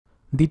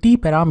The T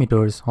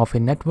parameters of a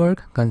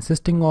network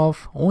consisting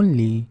of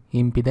only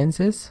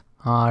impedances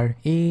are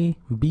A,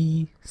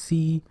 B,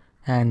 C,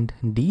 and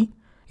D.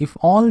 If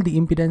all the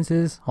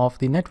impedances of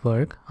the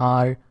network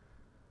are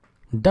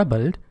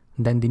doubled,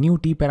 then the new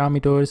T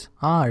parameters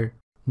are.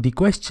 The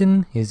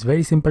question is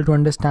very simple to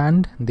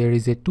understand. There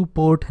is a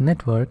two-port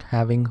network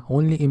having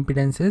only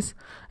impedances,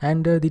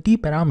 and the T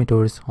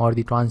parameters or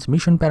the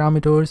transmission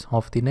parameters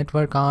of the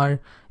network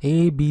are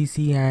A, B,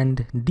 C,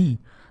 and D.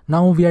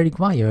 Now we are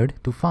required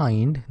to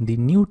find the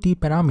new T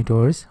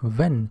parameters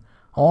when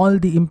all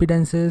the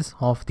impedances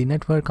of the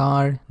network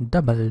are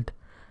doubled.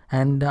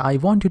 And I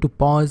want you to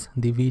pause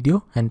the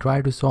video and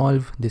try to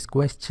solve this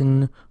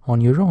question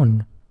on your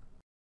own.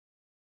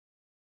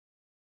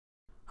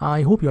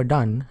 I hope you're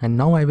done, and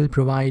now I will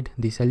provide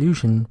the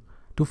solution.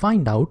 To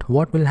find out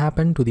what will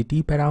happen to the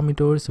T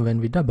parameters when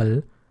we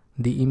double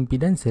the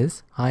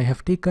impedances, I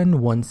have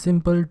taken one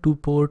simple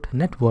two-port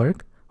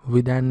network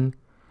with an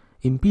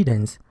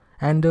impedance.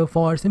 And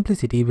for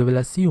simplicity, we will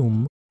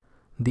assume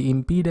the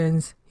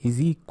impedance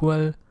is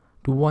equal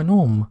to 1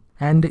 ohm.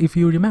 And if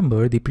you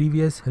remember the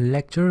previous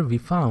lecture, we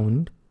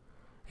found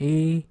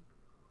A,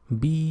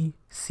 B,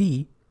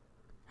 C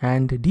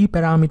and D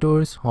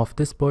parameters of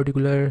this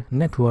particular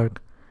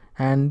network.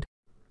 And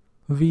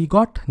we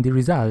got the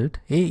result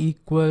A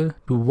equal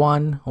to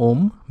 1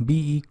 ohm,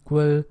 B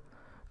equal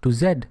to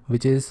Z,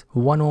 which is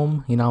 1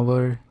 ohm in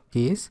our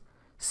case,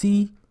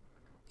 C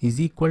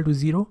is equal to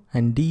 0,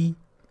 and D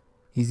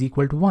is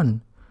equal to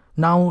 1.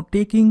 Now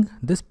taking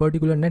this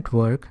particular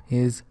network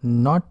is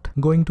not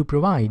going to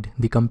provide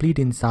the complete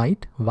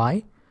insight.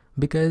 Why?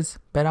 Because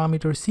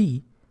parameter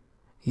C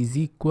is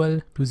equal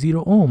to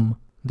 0 ohm.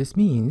 This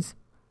means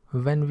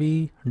when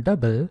we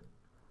double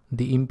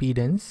the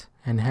impedance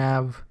and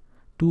have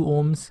 2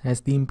 ohms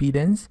as the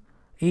impedance,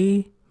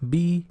 A,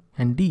 B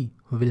and D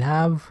will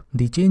have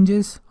the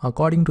changes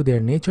according to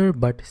their nature,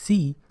 but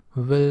C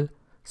will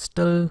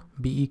still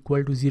be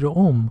equal to 0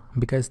 ohm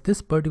because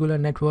this particular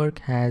network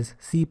has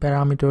C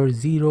parameter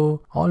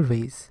 0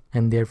 always,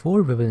 and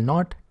therefore we will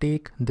not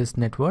take this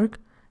network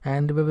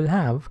and we will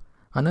have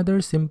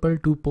another simple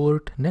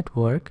two-port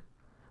network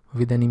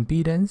with an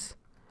impedance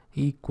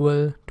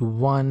equal to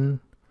 1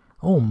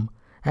 ohm.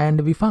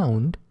 And we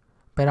found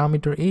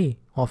parameter A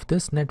of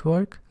this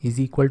network is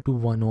equal to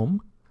 1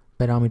 ohm,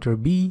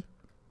 parameter B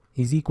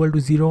is equal to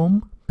 0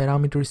 ohm,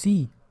 parameter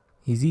C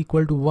is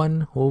equal to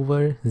 1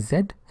 over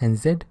Z, and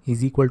Z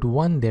is equal to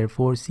 1,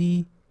 therefore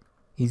C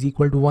is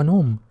equal to 1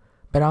 ohm.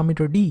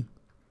 Parameter D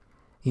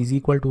is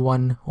equal to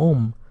 1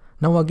 ohm.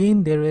 Now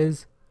again there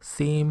is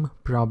same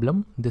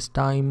problem. This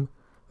time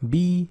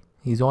B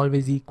is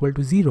always equal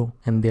to 0,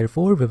 and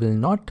therefore we will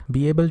not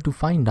be able to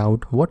find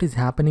out what is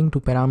happening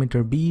to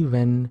parameter B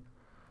when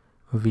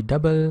we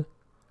double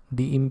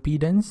the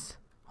impedance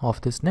of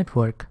this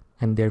network,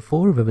 and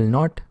therefore we will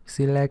not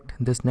select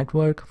this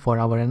network for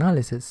our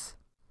analysis.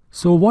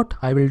 So what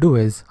I will do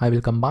is I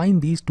will combine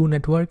these two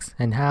networks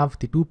and have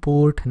the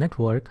two-port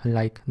network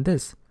like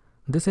this.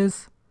 This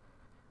is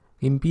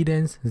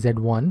impedance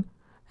Z1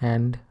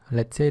 and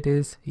let's say it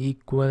is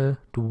equal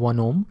to 1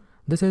 ohm.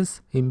 This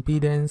is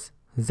impedance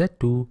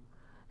Z2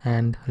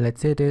 and let's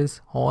say it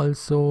is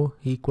also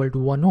equal to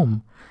 1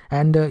 ohm.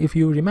 And if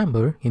you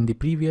remember in the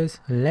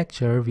previous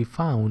lecture we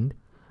found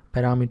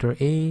parameter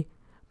A,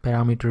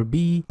 parameter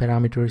B,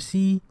 parameter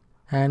C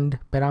and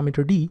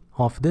parameter D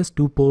of this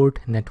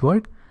two-port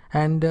network.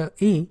 And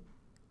A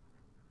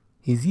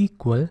is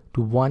equal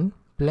to 1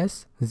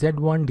 plus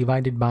Z1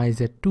 divided by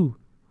Z2,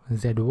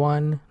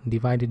 Z1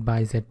 divided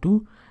by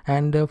Z2,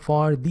 and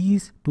for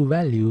these two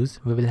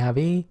values we will have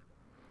A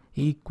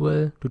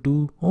equal to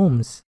 2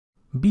 ohms,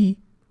 B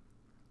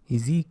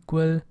is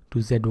equal to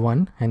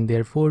Z1 and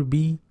therefore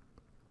B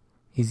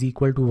is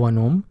equal to 1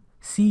 ohm,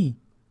 C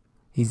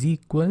is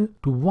equal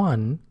to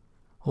 1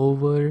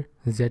 over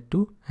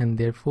Z2 and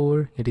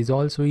therefore it is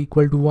also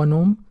equal to 1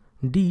 ohm,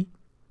 D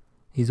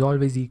is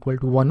always equal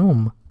to 1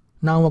 ohm.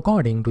 Now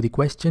according to the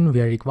question we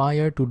are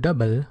required to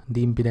double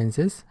the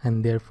impedances,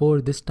 and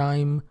therefore this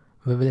time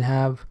we will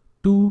have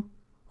 2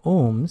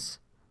 ohms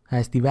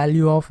as the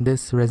value of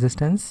this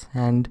resistance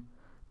and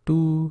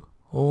 2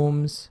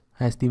 ohms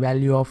as the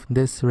value of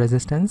this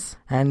resistance,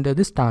 and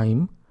this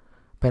time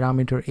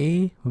parameter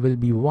A will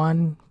be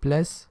 1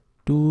 plus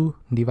 2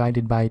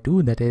 divided by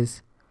 2, that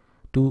is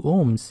 2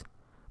 ohms.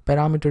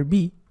 Parameter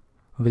B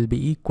will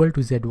be equal to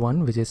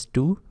Z1, which is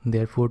 2,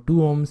 therefore 2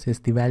 ohms is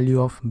the value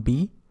of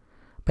B.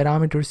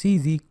 Parameter C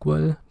is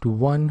equal to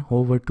 1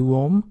 over 2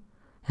 ohm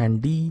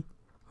and D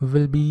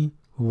will be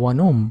 1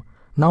 ohm.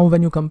 Now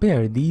when you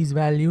compare these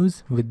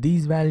values with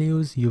these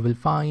values, you will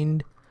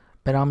find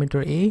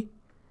parameter A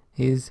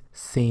is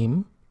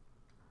same,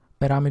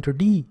 parameter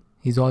D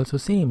is also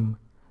same.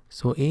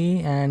 So A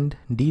and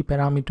D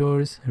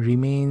parameters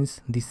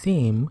remains the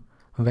same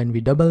when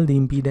we double the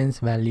impedance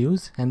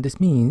values, and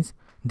this means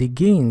the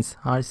gains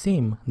are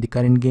same. The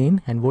current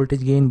gain and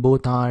voltage gain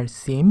both are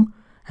same,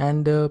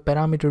 and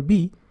parameter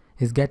B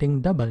is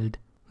getting doubled.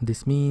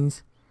 This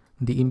means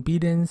the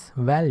impedance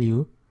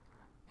value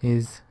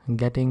is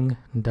getting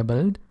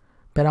doubled.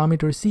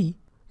 parameter C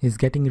is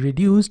getting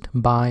reduced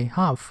by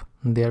half.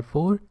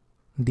 Therefore,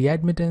 the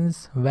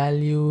admittance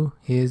value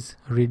is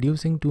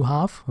reducing to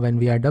half when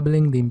we are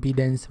doubling the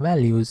impedance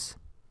values.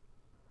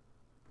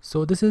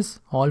 So this is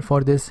all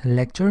for this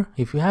lecture.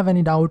 If you have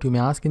any doubt, you may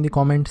ask in the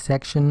comment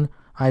section.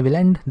 I will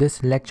end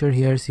this lecture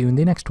here. See you in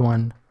the next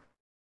one.